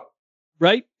 no doubt.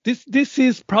 Right? This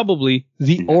is probably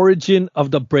the origin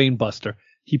of the brain buster.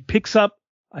 He picks up,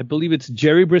 I believe it's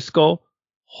Gerry Brisco,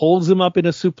 holds him up in a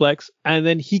suplex, and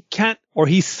then he can't, or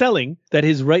he's selling that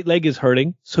his right leg is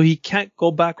hurting, so he can't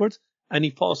go backwards, and he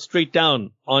falls straight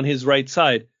down on his right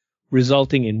side,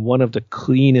 resulting in one of the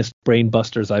cleanest brain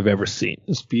busters I've ever seen.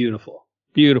 It's beautiful.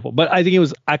 Beautiful. But I think it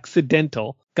was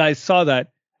accidental. Guys saw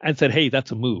that and said, hey,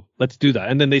 that's a move. Let's do that.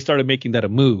 And then they started making that a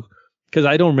move. Because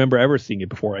I don't remember ever seeing it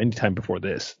before, anytime before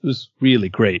this. It was really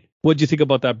great. What did you think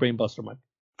about that brain buster, Mike?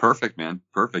 Perfect, man.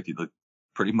 Perfect. He looked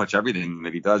pretty much everything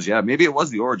that he does. Yeah, maybe it was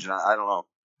the origin. I don't know.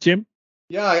 Jim?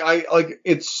 Yeah, I like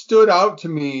it stood out to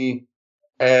me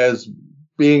as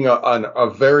being a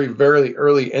very, very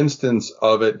early instance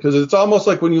of it. Because it's almost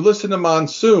like when you listen to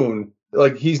Monsoon,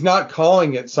 like he's not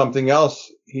calling it something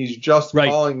else. He's just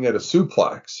calling it a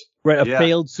suplex. Right,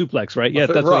 failed suplex, right? Yeah,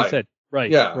 that's what he said. Right,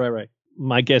 yeah. Right.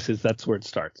 My guess is that's where it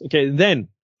starts. Okay, then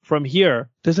from here,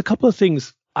 there's a couple of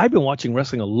things. I've been watching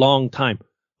wrestling a long time,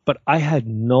 but I had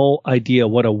no idea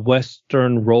what a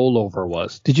Western rollover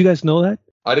was. Did you guys know that?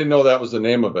 I didn't know that was the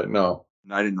name of it, no.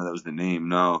 I didn't know that was the name,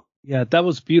 no. Yeah, that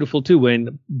was beautiful too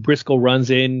when Brisco runs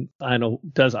in. I don't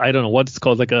know what it's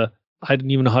called, I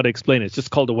didn't even know how to explain it. It's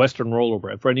just called a Western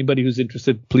rollover. For anybody who's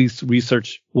interested, please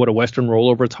research what a Western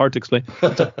rollover. It's hard to explain.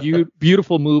 It's a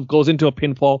beautiful move, goes into a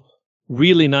pinfall,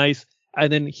 really nice. And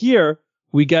then here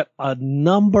we get a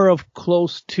number of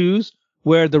close twos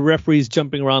where the referee's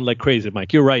jumping around like crazy,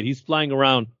 Mike. You're right. He's flying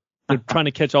around. They're trying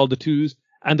to catch all the twos,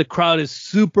 and the crowd is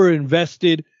super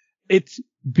invested. It's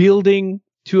building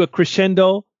to a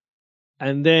crescendo,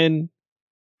 and then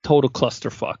total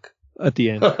clusterfuck at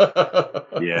the end.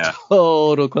 Yeah.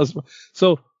 Total clusterfuck.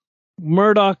 So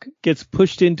Murdoch gets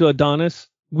pushed into Adonis,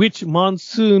 which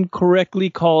Monsoon correctly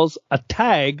calls a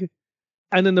tag,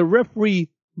 and then the referee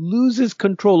loses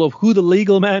control of who the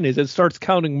legal man is and starts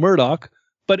counting Murdoch,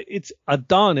 but it's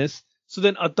Adonis. So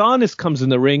then Adonis comes in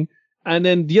the ring, and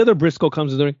then the other Brisco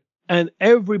comes in the ring, and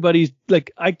everybody's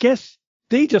like, I guess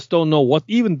they just don't know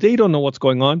they don't know what's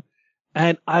going on.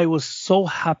 And I was so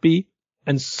happy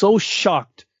and so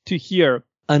shocked to hear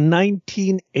a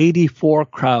 1984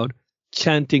 crowd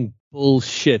chanting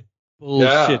bullshit.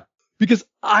 Yeah. Because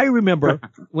I remember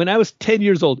when I was 10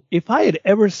 years old, if I had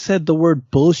ever said the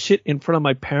word bullshit in front of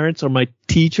my parents or my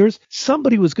teachers,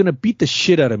 somebody was going to beat the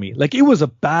shit out of me. Like it was a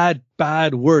bad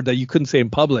word that you couldn't say in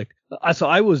public. So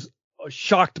I was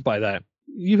shocked by that.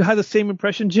 You had the same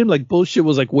impression, Jim? Like bullshit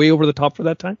was like way over the top for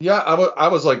that time? Yeah, I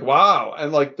was like, wow.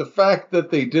 And like the fact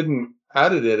that they didn't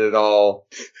edit it at all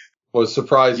was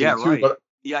surprising too. Right. But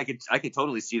yeah, I could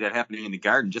totally see that happening in the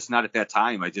Garden, just not at that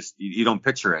time. You don't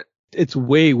picture it. It's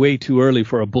way too early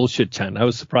for a bullshit chant. I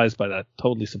was surprised by that.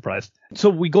 Totally surprised. So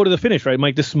we go to the finish, right,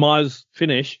 Mike? The Smaz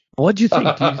finish. What do you think?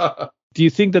 Do you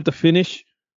think that the finish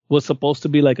was supposed to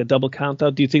be like a double count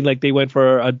out? Do you think like they went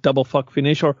for a double fuck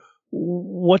finish? Or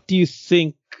what do you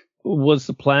think was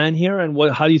the plan here? And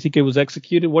how do you think it was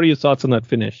executed? What are your thoughts on that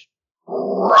finish?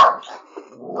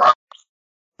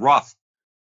 Rough.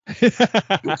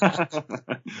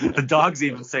 The dog's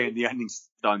even saying the ending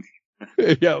stunk.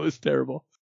 Yeah, it was terrible.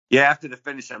 Yeah, after the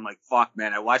finish, I'm like, fuck,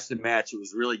 man. I watched the match. It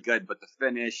was really good, but the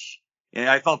finish, and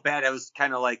I felt bad. It was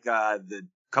kind of like the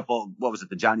couple, what was it,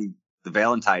 the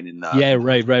Valentine in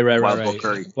right. Bill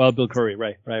Curry. Wild Bill Curry,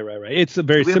 right. It's a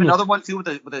very similar. We have another one too with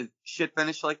a shit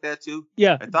finish like that too.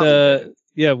 Yeah,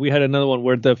 we had another one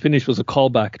where the finish was a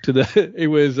callback to it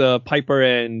was Piper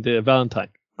and Valentine.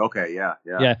 Okay,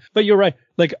 yeah. But you're right.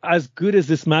 Like as good as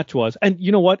this match was, and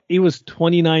you know what? It was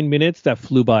 29 minutes that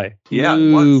flew by.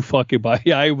 Flew fucking by.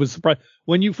 Yeah, I was surprised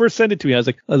when you first sent it to me. I was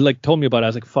like, told me about it. I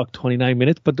was like, fuck, 29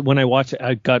 minutes. But when I watched it,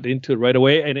 I got into it right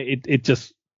away, and it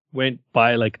just went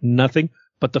by like nothing.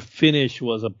 But the finish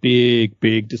was a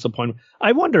big disappointment.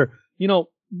 I wonder,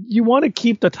 you want to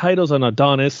keep the titles on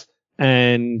Adonis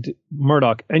and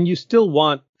Murdoch, and you still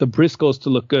want the Briscoes to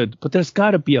look good, but there's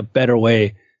got to be a better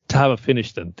way to have a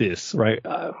finish than this, right?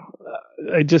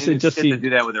 I just to see do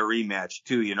that with a rematch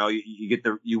too. You know,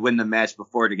 you win the match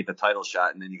before to get the title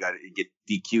shot, and then you get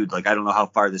DQ'd. Like, I don't know how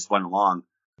far this went along.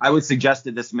 I would suggest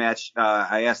that this match.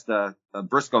 I asked a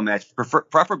Brisco match,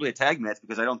 preferably a tag match,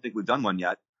 because I don't think we've done one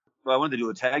yet. So I wanted to do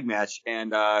a tag match,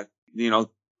 and I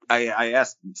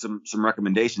asked some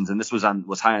recommendations, and this was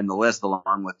high on the list,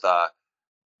 along with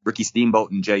Ricky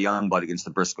Steamboat and Jay Youngblood against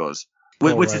the Briscoes,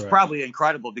 which is probably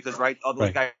incredible because all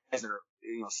those guys are,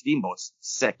 Steamboat's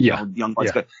sick,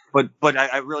 Youngblood's good, but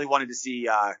I really wanted to see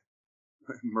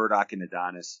Murdoch and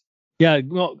Adonis. Yeah,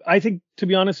 well, I think, to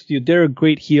be honest with you, they're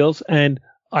great heels, and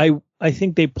I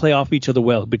think they play off each other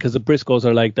well, because the Briscoes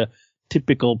are like the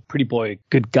typical pretty boy,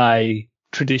 good guy,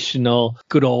 traditional,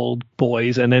 good old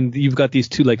boys, and then you've got these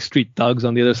two like street thugs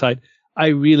on the other side. I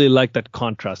really like that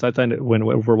contrast. I thought it went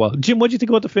over well. Jim, what do you think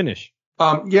about the finish?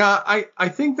 I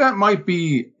think that might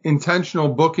be intentional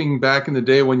booking back in the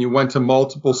day when you went to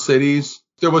multiple cities.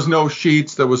 There was no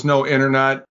sheets, there was no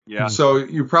internet. Yeah. So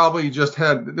you probably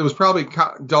there was probably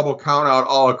double count out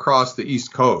all across the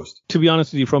East Coast. To be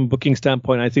honest with you, from a booking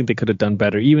standpoint, I think they could have done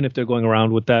better. Even if they're going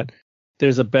around with that,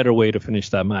 there's a better way to finish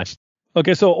that match.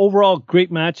 Okay, so overall,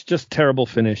 great match, just terrible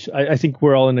finish. I think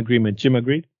we're all in agreement. Jim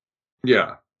agreed?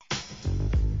 Yeah.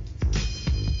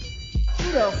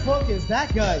 Who the fuck is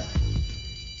that guy?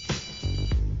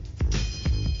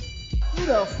 Who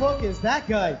the fuck is that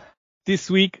guy? This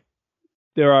week,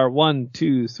 there are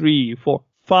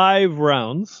 5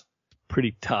 rounds.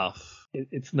 Pretty tough.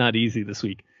 It's not easy this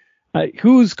week.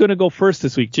 Who's going to go first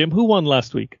this week, Jim? Who won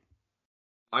last week?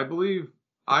 I believe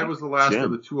I was the last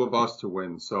of the two of us to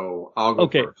win, so I'll go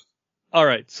first. All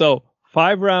right, so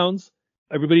 5 rounds.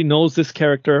 Everybody knows this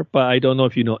character, but I don't know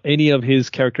if you know any of his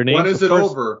character names. When is it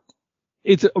over?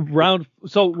 It's round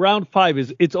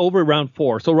 5 it's over round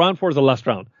 4. So round 4 is the last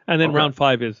round. And then round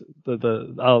 5 is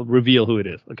I'll reveal who it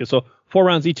is. Okay, so 4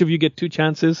 rounds, each of you get 2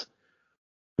 chances.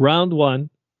 Round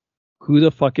 1, who the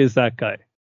fuck is that guy?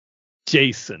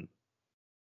 Jason.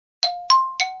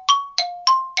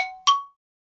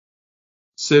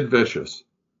 Sid Vicious.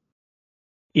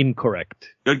 Incorrect.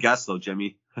 Good guess though,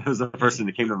 Jimmy. That was the first thing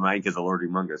that came to mind because of Lord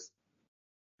Humongous.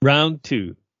 Round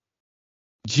 2,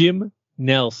 Jim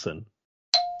Nelson.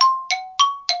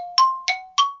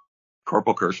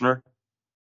 Corporal Kirshner.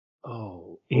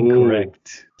 Oh,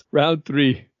 incorrect. Ooh. Round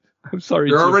 3. I'm sorry.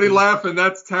 You're already laughing.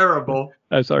 That's terrible.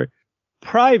 I'm sorry.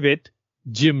 Private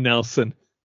Jim Nelson.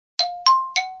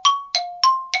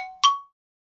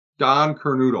 Don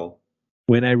Kernoodle.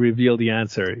 When I reveal the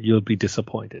answer, you'll be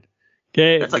disappointed.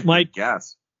 Okay, that's like Mike. Good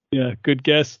guess. Yeah, good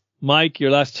guess. Mike,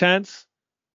 your last chance.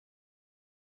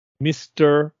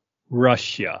 Mr.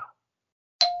 Russia.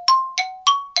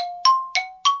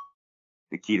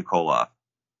 Nikita Koloff.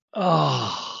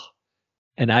 Oh,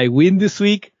 and I win this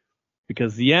week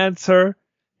because the answer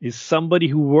is somebody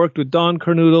who worked with Don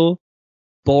Kernoodle,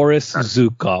 Boris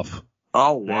Zukov.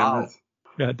 Oh, wow.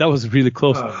 Yeah, that was really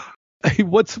close.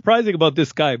 What's surprising about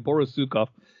this guy, Boris Zukov,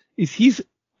 is he's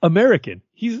American.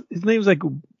 His name's like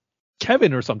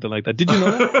Kevin or something like that. Did you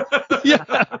know that? Yeah,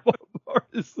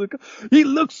 Boris Zukov. He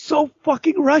looks so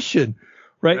fucking Russian,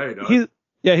 right?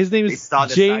 Yeah, his name is They saw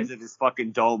the James. size of his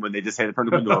fucking dome and they just had to turn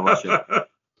him into a Russian.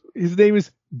 His name is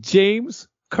James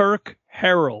Kirk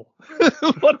Harrell.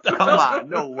 What the Come on,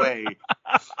 no way.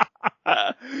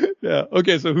 Yeah.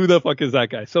 Okay, so who the fuck is that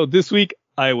guy? So this week,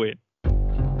 I win. Here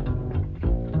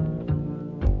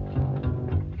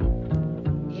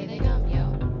they come,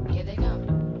 yo. Here they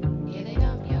come. Here they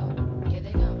come, yo. Here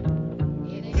they come.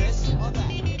 Here they come. This or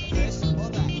that. This or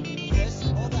that. This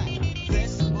or that.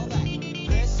 This or that.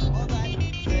 This or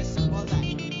that. This or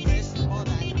that. This or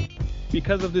that.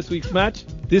 Because of this week's match,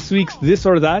 this week's This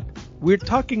or That, we're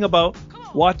talking about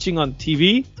watching on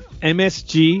TV,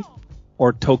 MSG,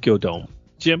 or Tokyo Dome.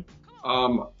 Jim?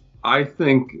 I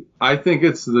think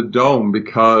it's the Dome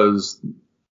because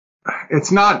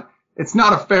it's not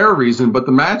a fair reason, but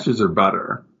the matches are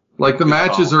better. Like the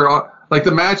matches are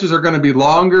going to be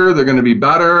longer, they're going to be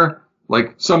better.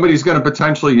 Like somebody's going to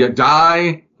potentially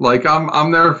die. Like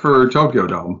I'm there for Tokyo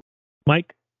Dome.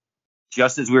 Mike?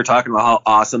 Just as we were talking about how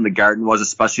awesome the Garden was,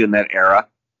 especially in that era.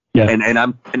 Yeah. And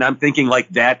I'm thinking like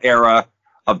that era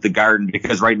of the Garden,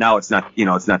 because right now it's not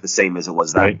the same as it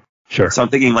was then. Right. Sure. So I'm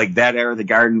thinking like that era of the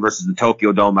Garden versus the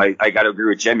Tokyo Dome. I got to agree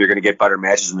with Jim. You're going to get better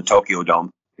matches in the Tokyo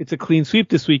Dome. It's a clean sweep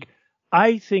this week.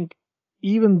 I think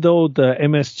even though the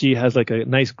MSG has like a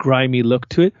nice grimy look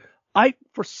to it,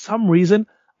 for some reason,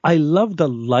 I love the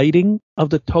lighting of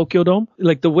the Tokyo Dome.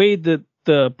 Like the way that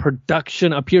the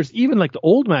production appears, even like the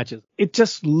old matches, it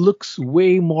just looks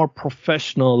way more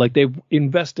professional. Like they've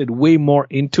invested way more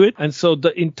into it. And so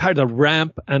the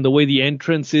ramp and the way the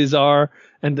entrances are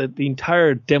and the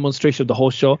entire demonstration of the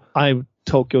whole show, I'm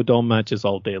Tokyo Dome matches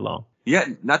all day long. Yeah,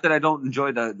 not that I don't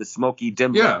enjoy the smoky,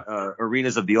 dim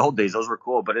arenas of the old days. Those were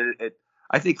cool. But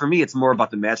I think for me, it's more about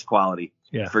the match quality.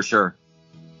 Yeah. For sure.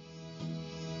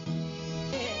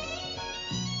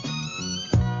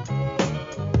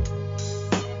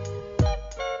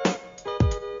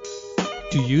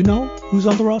 Do you know who's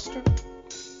on the roster?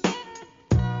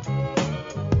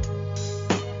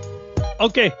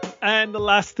 Okay, and the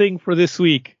last thing for this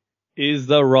week is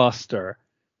the roster.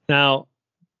 Now,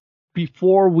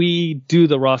 before we do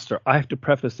the roster, I have to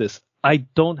preface this. I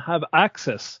don't have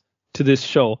access to this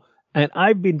show, and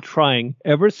I've been trying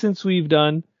ever since we've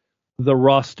done the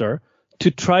roster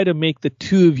to try to make the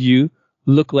two of you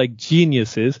look like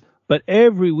geniuses, but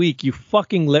every week you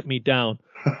fucking let me down.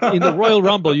 In the Royal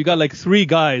Rumble, you got like 3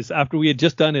 guys after we had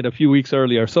just done it a few weeks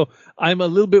earlier. So I'm a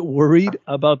little bit worried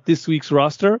about this week's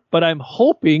roster, but I'm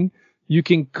hoping you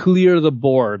can clear the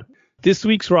board. This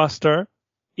week's roster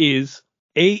is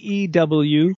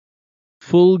AEW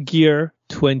Full Gear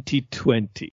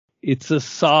 2020. It's a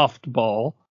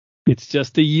softball. It's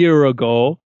just a year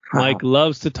ago. Mike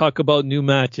loves to talk about new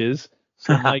matches.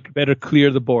 So Mike better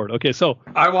clear the board. Okay, so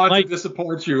I want to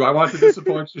disappoint you. I want to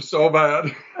disappoint you so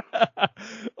bad.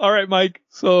 All right, Mike.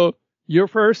 So you're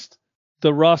first.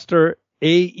 The roster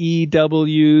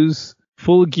AEW's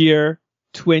Full Gear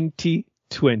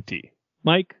 2020.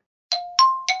 Mike?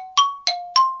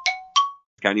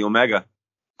 Kenny Omega.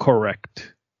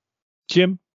 Correct.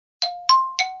 Jim?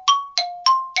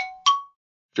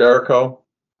 Jericho.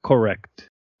 Correct.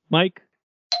 Mike?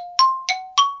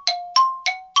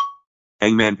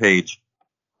 Hangman Page.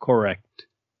 Correct.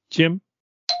 Jim?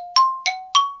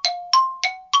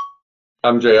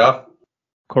 MJF.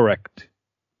 Correct.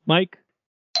 Mike?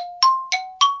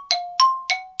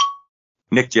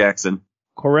 Nick Jackson.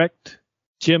 Correct.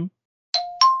 Jim?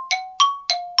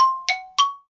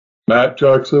 Matt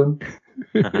Jackson.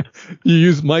 You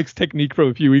used Mike's technique from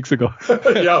a few weeks ago.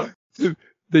 Yeah.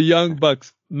 The Young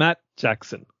Bucks. Matt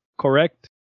Jackson. Correct.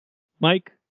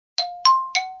 Mike?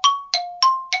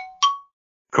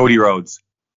 Cody Rhodes.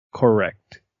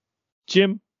 Correct.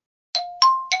 Jim?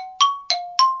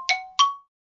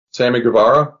 Sammy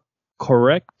Guevara.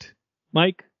 Correct.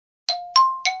 Mike?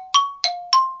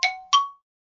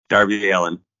 Darby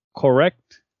Allin.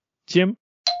 Correct. Jim?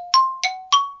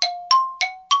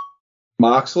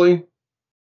 Moxley.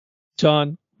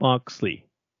 John Moxley.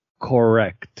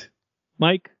 Correct.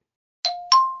 Mike?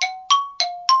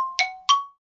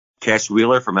 Cash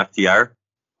Wheeler from FTR.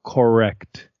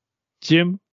 Correct.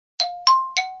 Jim?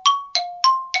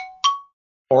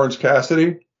 Orange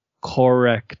Cassidy.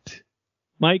 Correct.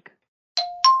 Mike?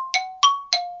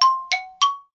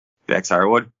 Dax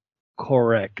Harwood.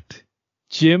 Correct.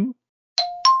 Jim?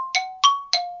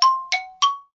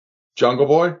 Jungle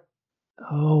Boy.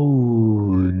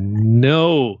 Oh,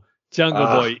 no. Jungle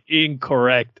Boy,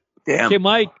 incorrect. Damn. Okay,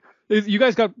 Mike, you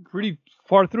guys got pretty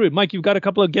far through it. Mike, you've got a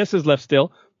couple of guesses left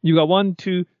still. You got 1,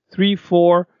 2, 3,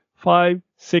 4, 5,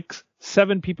 6,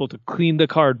 7 people to clean the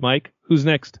card, Mike. Who's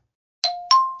next?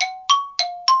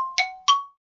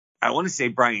 I want to say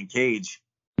Brian Cage.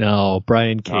 No,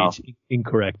 Brian Cage.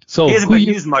 Incorrect. So he hasn't been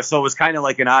used much, so it was kind of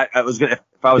like if I was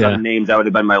on the names, that would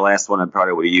have been my last one I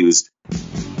probably would have used.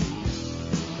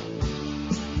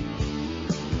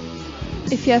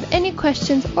 If you have any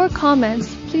questions or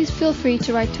comments, please feel free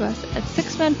to write to us at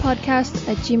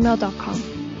sixmanpodcast@gmail.com.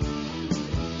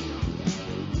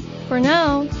 For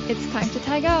now, it's time to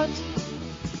tag out.